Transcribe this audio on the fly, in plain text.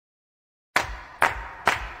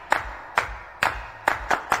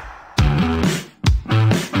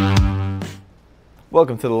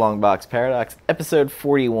Welcome to the LongBox Paradox, episode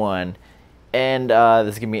 41. And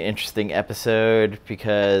this is going to be an interesting episode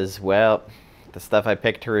because, well, the stuff I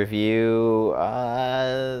picked to review,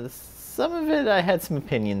 some of it I had some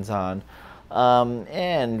opinions on.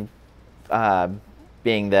 And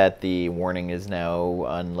being that the warning is now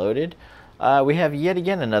unloaded, we have yet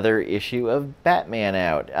again another issue of Batman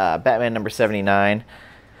out. Batman number 79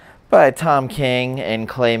 by Tom King and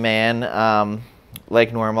Clay Mann.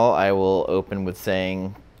 Like normal, I will open with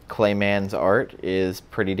saying Clay Mann's art is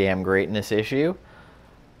pretty damn great in this issue.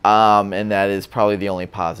 And that is probably the only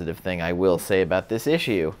positive thing I will say about this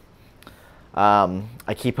issue. I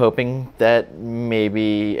keep hoping that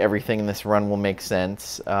maybe everything in this run will make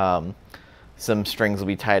sense. Some strings will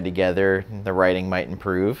be tied together, the writing might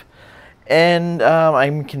improve. And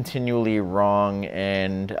I'm continually wrong,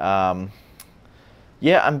 and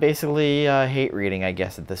yeah, I'm basically hate reading, I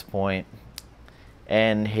guess, at this point.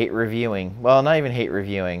 And hate reviewing. Well, not even hate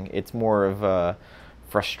reviewing. It's more of a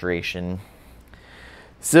frustration.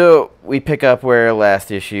 So we pick up where last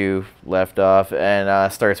issue left off,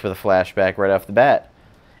 and starts with a flashback right off the bat.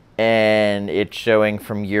 And it's showing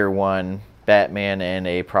from year one, Batman and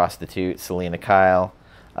a prostitute, Selina Kyle.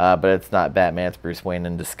 But it's not Batman, it's Bruce Wayne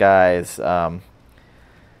in disguise.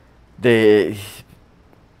 They're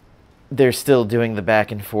still doing the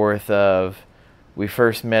back and forth of, we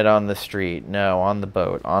first met on the street. No, on the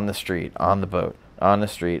boat. On the street. On the boat. On the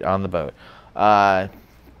street. On the boat.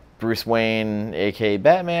 Bruce Wayne, a.k.a.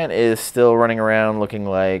 Batman, is still running around looking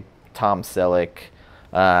like Tom Selleck,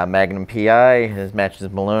 Magnum P.I., his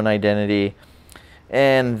matches Malone identity.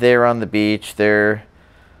 And they're on the beach. They're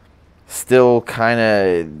still kind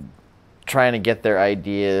of trying to get their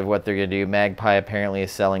idea of what they're going to do. Magpie apparently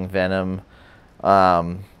is selling Venom.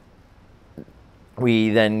 We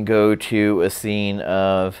then go to a scene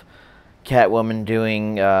of Catwoman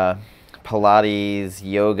doing Pilates,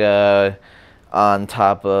 yoga, on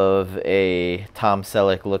top of a Tom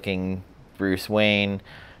Selleck-looking Bruce Wayne,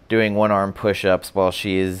 doing one-arm push-ups while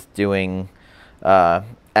she is doing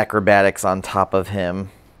acrobatics on top of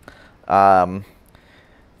him. Then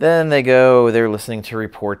they're listening to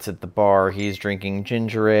reports at the bar. He's drinking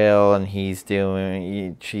ginger ale, and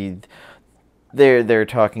they're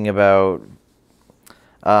talking about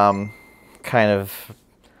kind of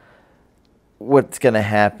what's going to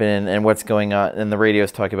happen and what's going on, and the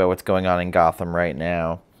radio's talking about what's going on in Gotham right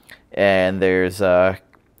now. And there's a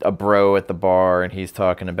bro at the bar, and he's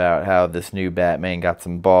talking about how this new Batman got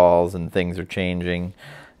some balls and things are changing,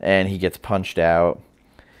 and he gets punched out.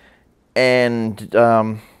 And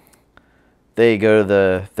they go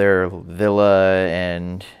to their villa,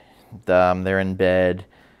 and they're in bed,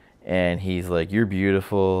 and he's like, "You're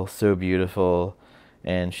beautiful, so beautiful."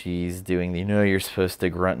 And she's doing the, you're supposed to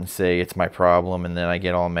grunt and say, "It's my problem," and then I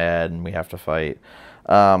get all mad and we have to fight.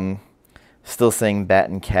 Still saying bat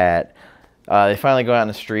and cat. They finally go out in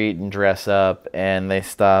the street and dress up, and they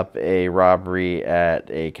stop a robbery at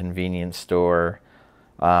a convenience store,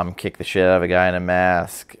 kick the shit out of a guy in a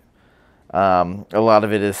mask. A lot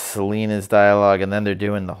of it is Selina's dialogue, and then they're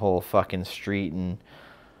doing the whole fucking street and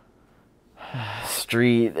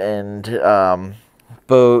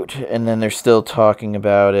boat, and then they're still talking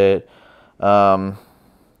about it. Batman's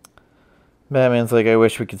like, "I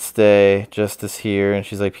wish we could stay. Justice here." And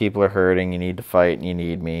she's like, "People are hurting. You need to fight, and you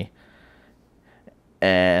need me.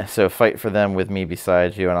 And so fight for them with me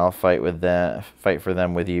beside you, and I'll fight for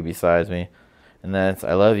them with you besides me." And then it's,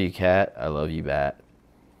 "I love you, Cat. I love you, Bat."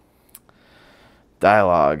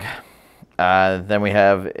 Dialogue. Then we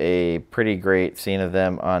have a pretty great scene of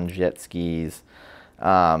them on jet skis.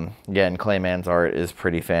 Again, Clay Mann's art is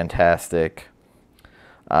pretty fantastic.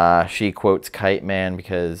 She quotes Kite Man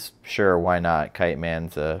because, sure, why not? Kite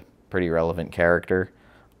Man's a pretty relevant character,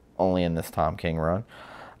 only in this Tom King run.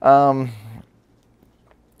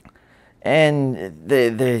 And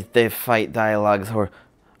they fight dialogues, or,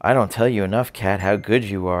 "I don't tell you enough, Cat, how good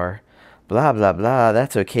you are. Blah, blah, blah.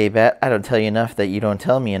 That's okay, Bat. I don't tell you enough that you don't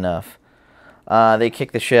tell me enough." They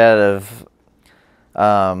kick the shit out of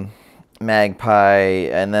Magpie,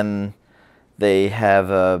 and then they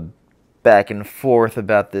have a back and forth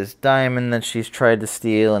about this diamond that she's tried to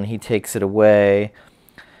steal, and he takes it away.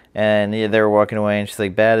 And they're walking away, and she's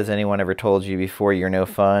like, "Bad as anyone ever told you before, you're no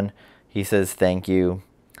fun." He says, "Thank you."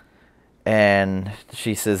 And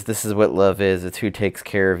she says, "This is what love is. It's who takes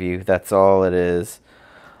care of you. That's all it is."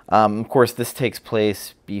 Of course, this takes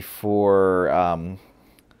place before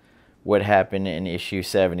what happened in issue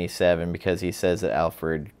 77, because he says that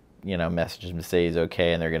Alfred messages him to say he's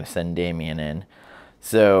okay, and they're going to send Damian in.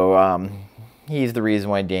 So, he's the reason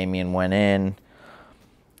why Damian went in.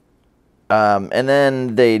 And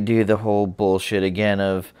then they do the whole bullshit again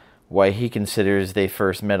of why he considers they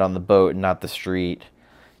first met on the boat and not the street.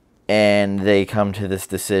 And they come to this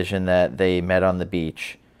decision that they met on the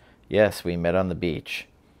beach. Yes, we met on the beach.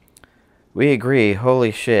 We agree.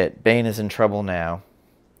 Holy shit. Bane is in trouble now.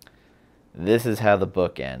 This is how the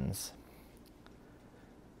book ends.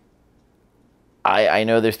 I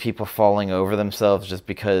know there's people falling over themselves just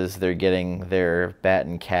because they're getting their Bat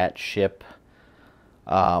and Cat ship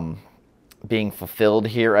being fulfilled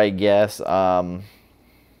here, I guess.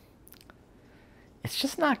 It's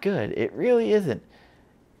just not good. It really isn't.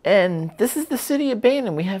 And this is the city of Bane,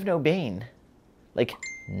 and we have no Bane. Like,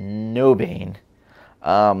 no Bane.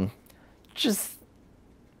 Just...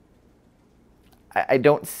 I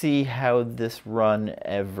don't see how this run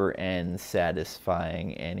ever ends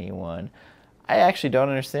satisfying anyone. I actually don't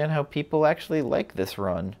understand how people actually like this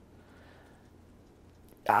run.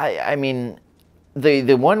 I mean,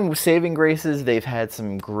 the one saving grace is they've had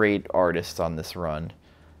some great artists on this run.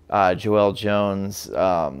 Joel Jones,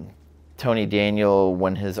 Tony Daniel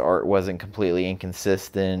when his art wasn't completely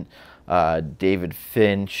inconsistent, David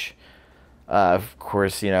Finch, of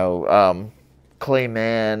course, you know, Clay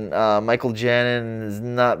Mann, Michael Janin has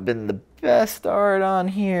not been the best art on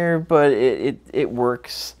here, but it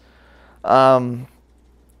works. Boy,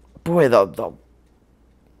 the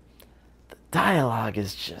dialogue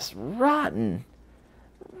is just rotten.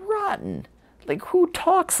 Rotten. Like, who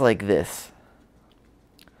talks like this?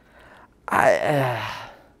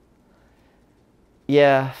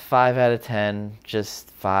 Yeah, 5 out of 10.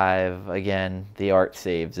 Just 5. Again, the art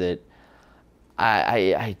saves it.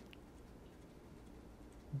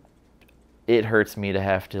 It hurts me to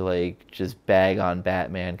have to, like, just bag on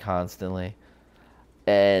Batman constantly.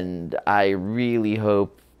 And I really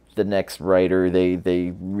hope the next writer,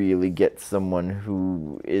 they really get someone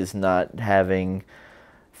who is not having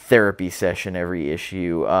therapy session every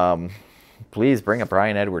issue. Please bring a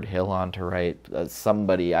Brian Edward Hill on to write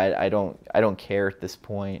somebody. I don't care at this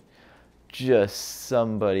point. Just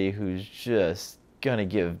somebody who's just gonna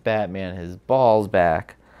give Batman his balls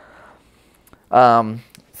back.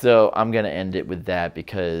 So I'm gonna end it with that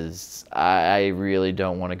because I really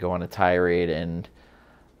don't want to go on a tirade, and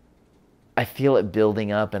I feel it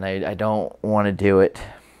building up, and I don't want to do it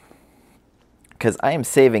because I am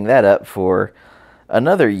saving that up for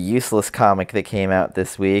another useless comic that came out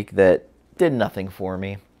this week that did nothing for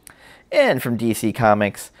me. And from DC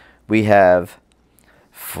Comics, we have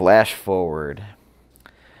Flash Forward.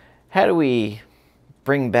 How do we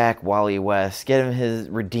bring back Wally West, get him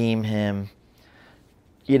redeem him?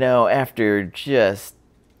 You know, after just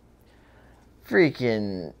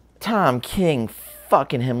freaking Tom King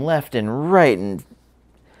fucking him left and right, and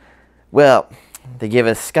well, they give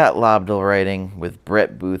us Scott Lobdell writing with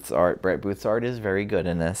Brett Booth's art. Brett Booth's art is very good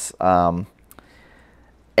in this.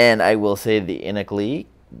 And I will say the Enoch Lee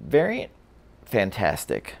variant,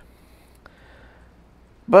 fantastic.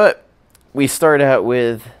 But we start out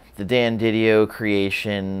with the Dan Didio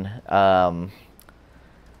creation,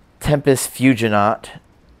 Tempest Fuginaut.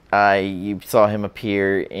 You saw him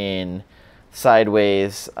appear in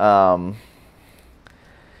Sideways.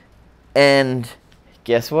 And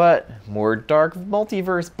guess what? More dark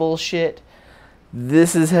multiverse bullshit.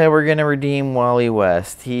 This is how we're going to redeem Wally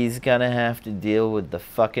West. He's going to have to deal with the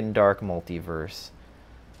fucking dark multiverse.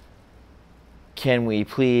 Can we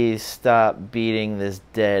please stop beating this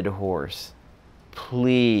dead horse?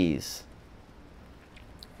 Please.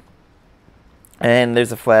 And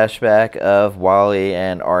there's a flashback of Wally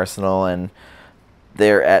and Arsenal, and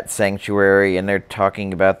they're at Sanctuary, and they're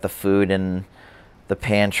talking about the food in the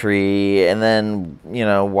pantry, and then, you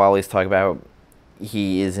know, Wally's talking about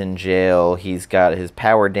he is in jail. He's got his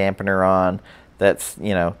power dampener on. That's,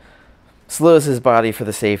 you know, slows his body for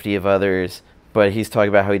the safety of others, but he's talking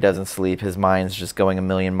about how he doesn't sleep. His mind's just going a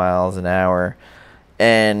million miles an hour.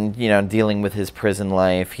 And, you know, dealing with his prison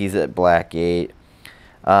life. He's at Blackgate.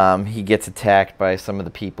 He gets attacked by some of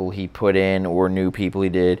the people he put in or new people he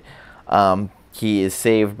did. He is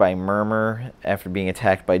saved by Murmur after being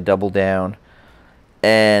attacked by Double Down.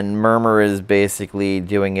 And Murmur is basically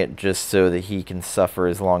doing it just so that he can suffer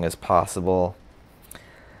as long as possible.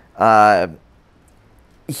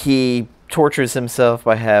 He tortures himself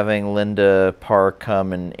by having Linda Parr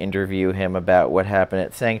come and interview him about what happened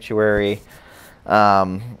at Sanctuary.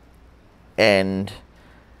 And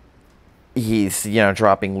he's, you know,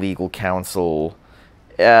 dropping legal counsel.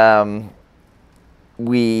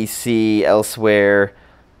 We see elsewhere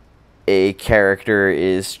a character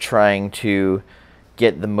is trying to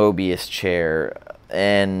get the Mobius chair,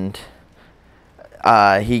 and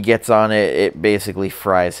he gets on it. It basically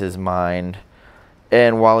fries his mind,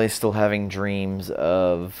 And Wally's still having dreams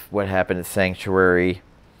of what happened at Sanctuary,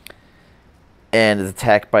 and is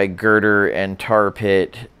attacked by Girder and Tar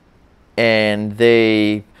Pit, and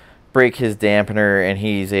they break his dampener, and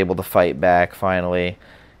he's able to fight back finally.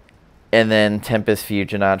 And then Tempest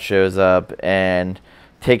Fuginaut shows up and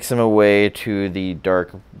takes him away to the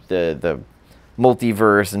the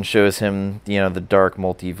multiverse, and shows him, you know, the dark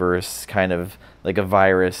multiverse, kind of like a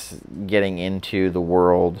virus getting into the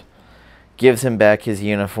world. Gives him back his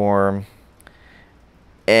uniform,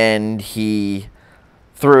 and he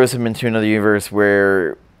throws him into another universe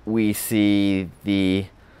where we see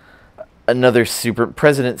another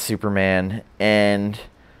President Superman, and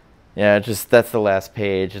yeah, just that's the last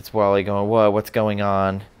page. It's Wally going, "Whoa, what's going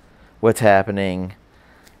on? What's happening?"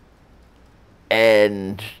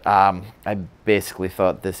 And I basically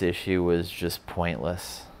thought this issue was just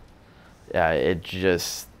pointless. It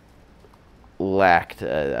just lacked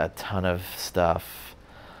a ton of stuff.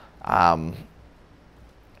 After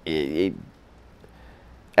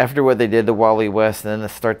what they did to Wally West, and then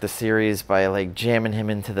to start the series by like jamming him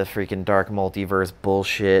into the freaking dark multiverse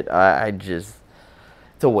bullshit, I just,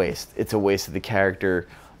 it's a waste. It's a waste of the character.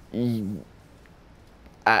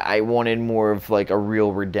 I wanted more of like a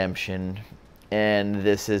real redemption, and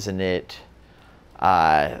this isn't it.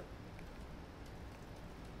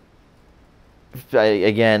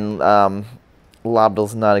 Again,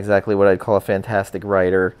 Lobdell's not exactly what I'd call a fantastic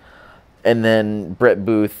writer. And then Brett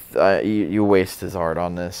Booth, you waste his art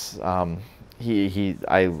on this. I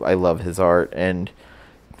love his art, and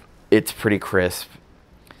it's pretty crisp.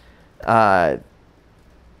 I'm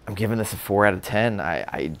giving this a 4 out of 10.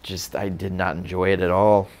 I did not enjoy it at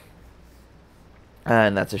all.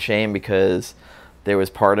 And that's a shame, because there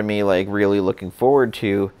was part of me like really looking forward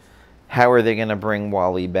to how are they going to bring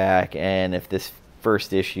Wally back, and if this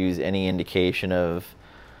first issue is any indication of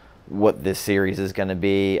what this series is going to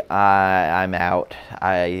be, I'm out.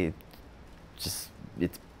 It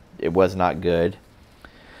was not good.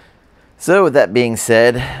 So with that being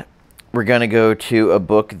said, we're going to go to a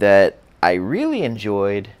book that I really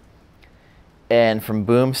enjoyed, and from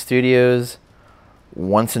Boom Studios,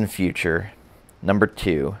 Once and Future, number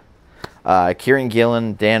 2. Kieron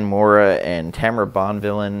Gillen, Dan Mora, and Tamara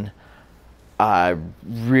Bonvillain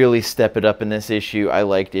really step it up in this issue. I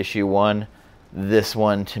liked issue 1. This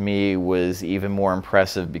one, to me, was even more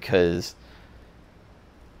impressive because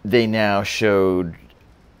they now showed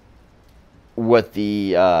what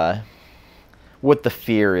the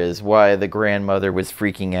fear is, why the grandmother was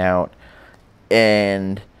freaking out,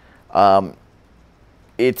 and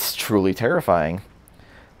it's truly terrifying.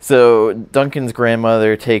 So Duncan's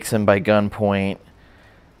grandmother takes him by gunpoint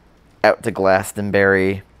out to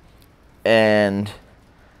Glastonbury, and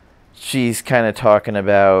she's kind of talking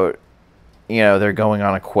about, you know, they're going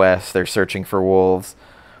on a quest. They're searching for wolves.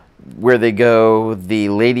 Where they go, the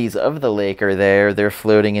ladies of the lake are there. They're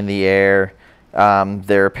floating in the air.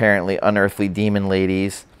 They're apparently unearthly demon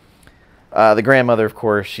ladies. The grandmother, of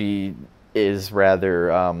course, she is rather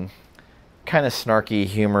kind of snarky,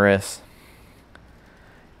 humorous.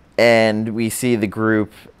 And we see the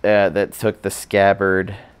group that took the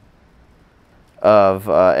scabbard of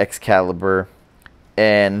Excalibur,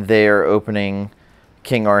 and they are opening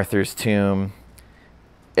King Arthur's tomb,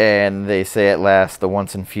 and they say at last the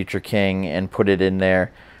once and future king, and put it in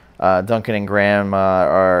there. Duncan and Grandma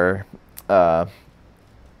are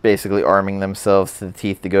basically arming themselves to the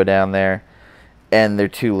teeth to go down there, and they're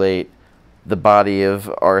too late. The body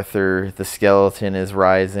of Arthur, the skeleton, is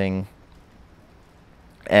rising,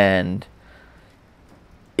 and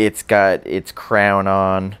it's got its crown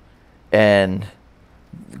on, and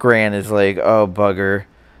Gran is like, "Oh, bugger."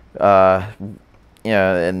 You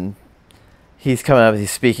know, and he's coming up,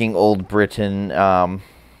 he's speaking Old Britain.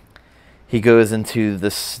 He goes into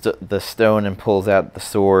the stone and pulls out the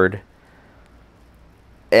sword,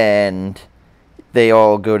 and they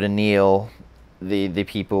all go to kneel, the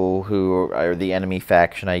people who are the enemy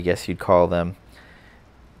faction, I guess you'd call them.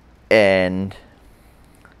 And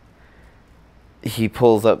he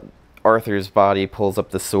pulls up Arthur's body, pulls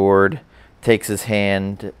up the sword, takes his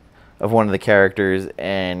hand of one of the characters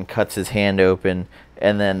and cuts his hand open,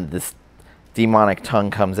 and then this demonic tongue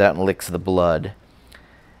comes out and licks the blood.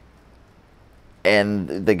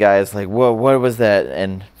 And the guy's like, "Whoa, what was that?"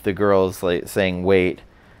 And the girl's like saying, "Wait."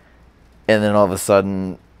 And then all of a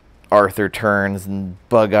sudden, Arthur turns and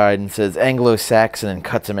bug-eyed and says, "Anglo-Saxon," and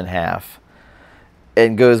cuts him in half.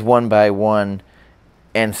 And goes one by one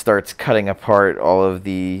and starts cutting apart all of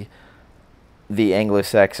the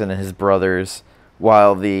Anglo-Saxon and his brothers,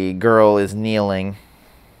 while the girl is kneeling.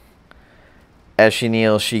 As she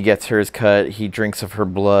kneels, she gets hers cut. He drinks of her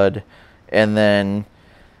blood, And then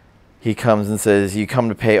he comes and says, "You come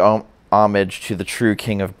to pay homage to the true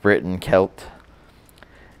king of Britain, Celt."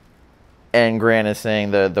 And Gran is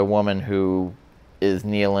saying the woman who is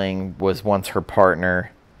kneeling was once her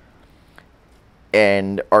partner.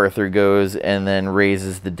 And Arthur goes and then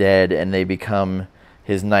raises the dead, and they become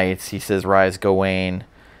his knights. He says, "Rise, Gawain."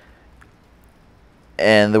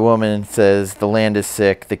 And the woman says, "The land is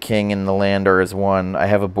sick. The king and the land are as one. I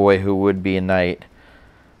have a boy who would be a knight.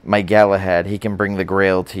 My Galahad, he can bring the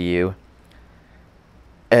Grail to you."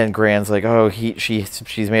 And Gran's like, "Oh,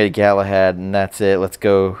 she's made a Galahad, and that's it. Let's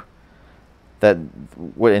go."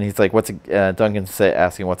 And he's like, "What's a?" Duncan's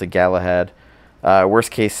asking, "What's a Galahad?" Worst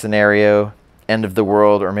case scenario, end of the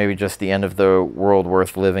world, or maybe just the end of the world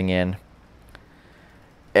worth living in.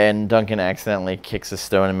 And Duncan accidentally kicks a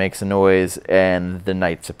stone and makes a noise, and the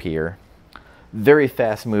knights appear. Very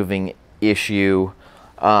fast-moving issue,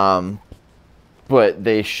 but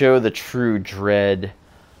they show the true dread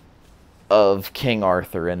of King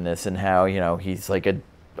Arthur in this, and how, you know, he's like a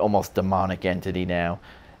almost demonic entity now.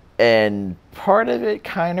 And part of it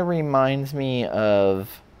kind of reminds me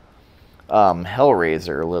of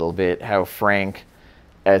Hellraiser a little bit, how Frank,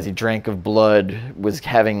 as he drank of blood, was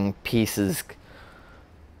having pieces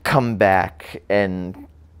come back and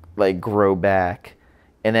like grow back,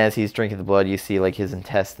 and as he's drinking the blood, you see like his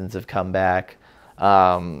intestines have come back.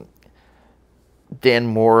 Dan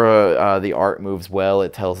Mora, the art moves well.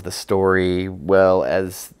 It tells the story well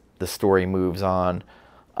as the story moves on.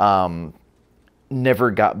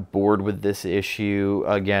 Never got bored with this issue.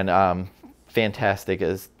 Again, fantastic.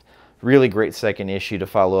 As really great second issue to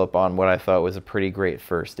follow up on what I thought was a pretty great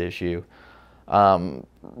first issue.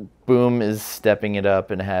 Boom is stepping it up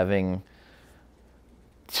and having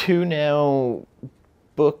 2 now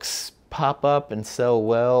books pop up and sell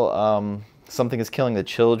well. Something is Killing the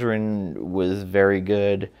Children was very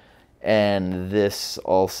good, and this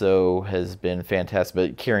also has been fantastic.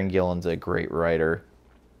 But Kieron Gillen's a great writer.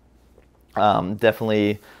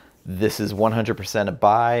 Definitely, this is 100% a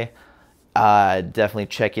buy. Definitely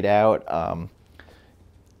check it out.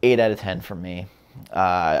 8 out of 10 from me.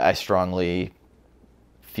 I strongly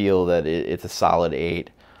feel that it's a solid 8.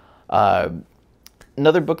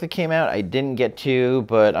 Another book that came out I didn't get to,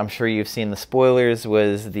 but I'm sure you've seen the spoilers,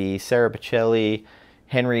 was the Sarah Pichelli,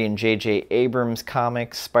 Henry and J.J. Abrams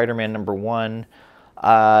comics, Spider-Man #1.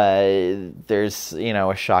 There's, you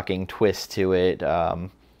know, a shocking twist to it.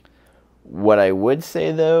 What I would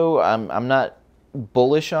say, though, I'm not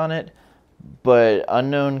bullish on it, but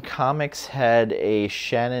Unknown Comics had a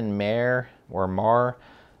Shannon Marr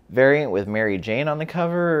variant with Mary Jane on the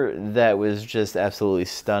cover that was just absolutely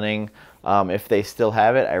stunning. If they still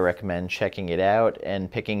have it, I recommend checking it out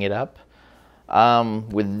and picking it up.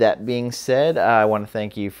 With that being said, I want to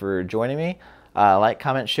thank you for joining me. Like,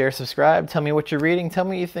 comment, share, subscribe. Tell me what you're reading. Tell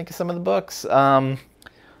me what you think of some of the books.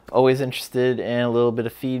 Always interested in a little bit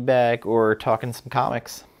of feedback or talking some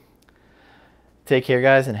comics. Take care,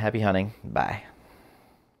 guys, and happy hunting. Bye.